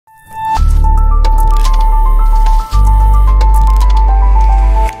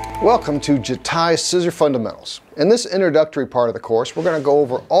Welcome to JATAI Scissor Fundamentals. In this introductory part of the course, we're going to go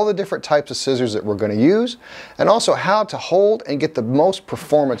over all the different types of scissors that we're going to use, and also how to hold and get the most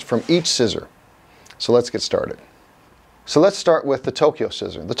performance from each scissor. So let's get started. So let's start with the Tokyo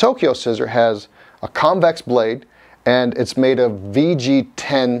scissor. The Tokyo scissor has a convex blade, and it's made of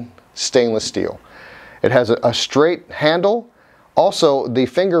VG10 stainless steel. It has a straight handle. Also, the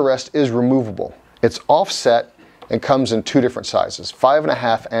finger rest is removable. It's offset and comes in two different sizes,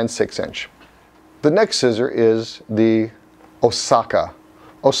 5.5 and 6 inch. The next scissor is the Osaka.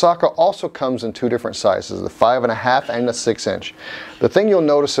 Osaka also comes in two different sizes, the 5.5 and the 6 inch. The thing you'll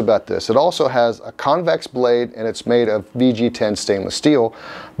notice about this, it also has a convex blade and it's made of VG10 stainless steel,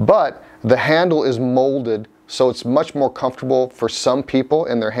 but the handle is molded so it's much more comfortable for some people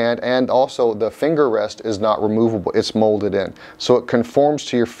in their hand, and also the finger rest is not removable, it's molded in. So it conforms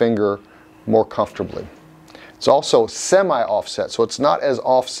to your finger more comfortably. It's also semi-offset, so it's not as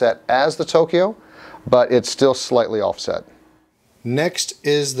offset as the Tokyo, but it's still slightly offset. Next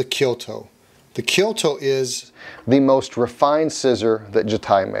is the Kyoto. The Kyoto is the most refined scissor that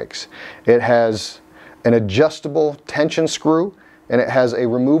JATAI makes. It has an adjustable tension screw, and it has a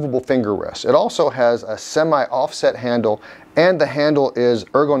removable finger rest. It also has a semi-offset handle, and the handle is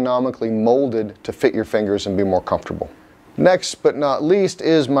ergonomically molded to fit your fingers and be more comfortable. Next but not least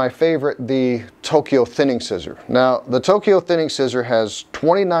is my favorite, the Tokyo thinning scissor. Now, the Tokyo thinning scissor has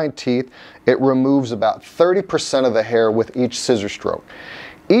 29 teeth. It removes about 30% of the hair with each scissor stroke.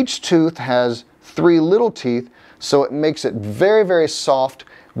 Each tooth has 3 little teeth, so it makes it very, very soft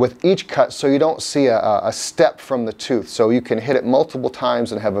with each cut, so you don't see a step from the tooth. So you can hit it multiple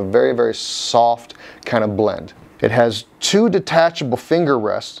times and have a very, very soft kind of blend. It has 2 detachable finger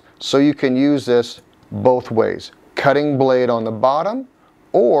rests, so you can use this both ways. Cutting blade on the bottom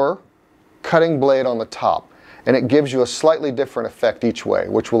or cutting blade on the top, and it gives you a slightly different effect each way,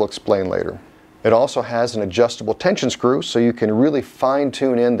 which we'll explain later. It also has an adjustable tension screw, so you can really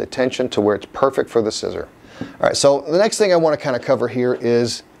fine-tune in the tension to where it's perfect for the scissor. Alright, so the next thing I want to kind of cover here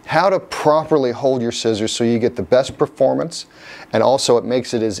is how to properly hold your scissors so you get the best performance, and also it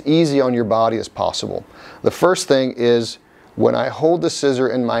makes it as easy on your body as possible. The first thing is when I hold the scissor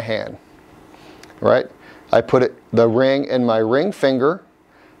in my hand, right? I put the ring in my ring finger,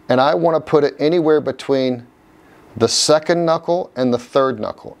 and I want to put it anywhere between the second knuckle and the third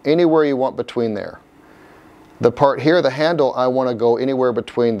knuckle, anywhere you want between there. The part here, the handle, I want to go anywhere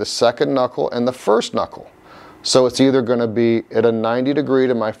between the second knuckle and the first knuckle. So it's either going to be at a 90 degree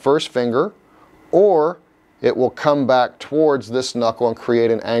to my first finger, or it will come back towards this knuckle and create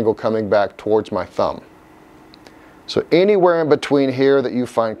an angle coming back towards my thumb. So anywhere in between here that you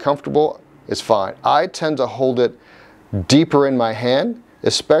find comfortable is fine. I tend to hold it deeper in my hand,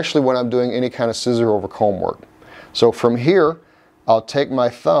 especially when I'm doing any kind of scissor over comb work. So from here, I'll take my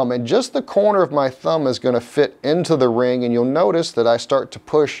thumb, and just the corner of my thumb is going to fit into the ring, and you'll notice that I start to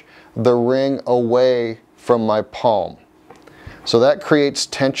push the ring away from my palm. So that creates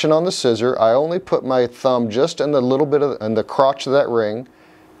tension on the scissor. I only put my thumb just in the little bit of in the crotch of that ring,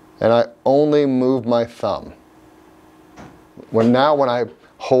 and I only move my thumb. When I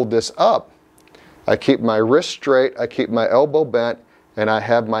hold this up, I keep my wrist straight, I keep my elbow bent, and I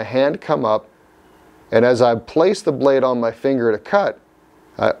have my hand come up, and as I place the blade on my finger to cut,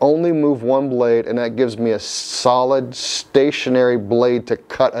 I only move one blade, and that gives me a solid stationary blade to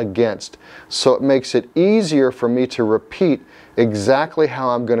cut against. So it makes it easier for me to repeat exactly how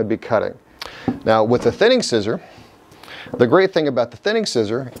I'm going to be cutting. Now with the thinning scissor, the great thing about the thinning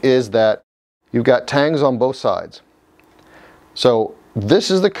scissor is that you've got tangs on both sides. So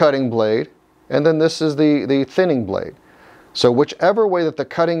this is the cutting blade, and then this is the thinning blade. So whichever way that the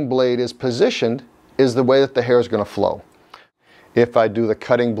cutting blade is positioned is the way that the hair is going to flow. If I do the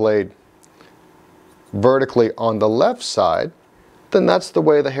cutting blade vertically on the left side, then that's the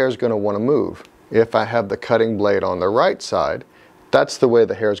way the hair is going to want to move. If I have the cutting blade on the right side, that's the way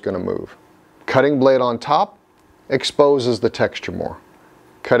the hair is going to move. Cutting blade on top exposes the texture more.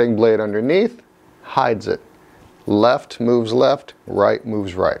 Cutting blade underneath hides it. Left moves left, right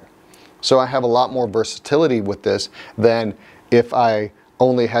moves right. So I have a lot more versatility with this than if I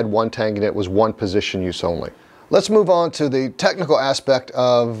only had one tang and it was one position use only. Let's move on to the technical aspect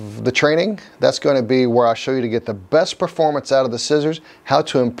of the training. That's going to be where I show you to get the best performance out of the scissors, how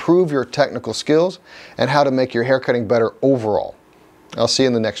to improve your technical skills, and how to make your hair cutting better overall. I'll see you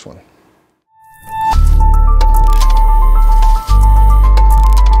in the next one.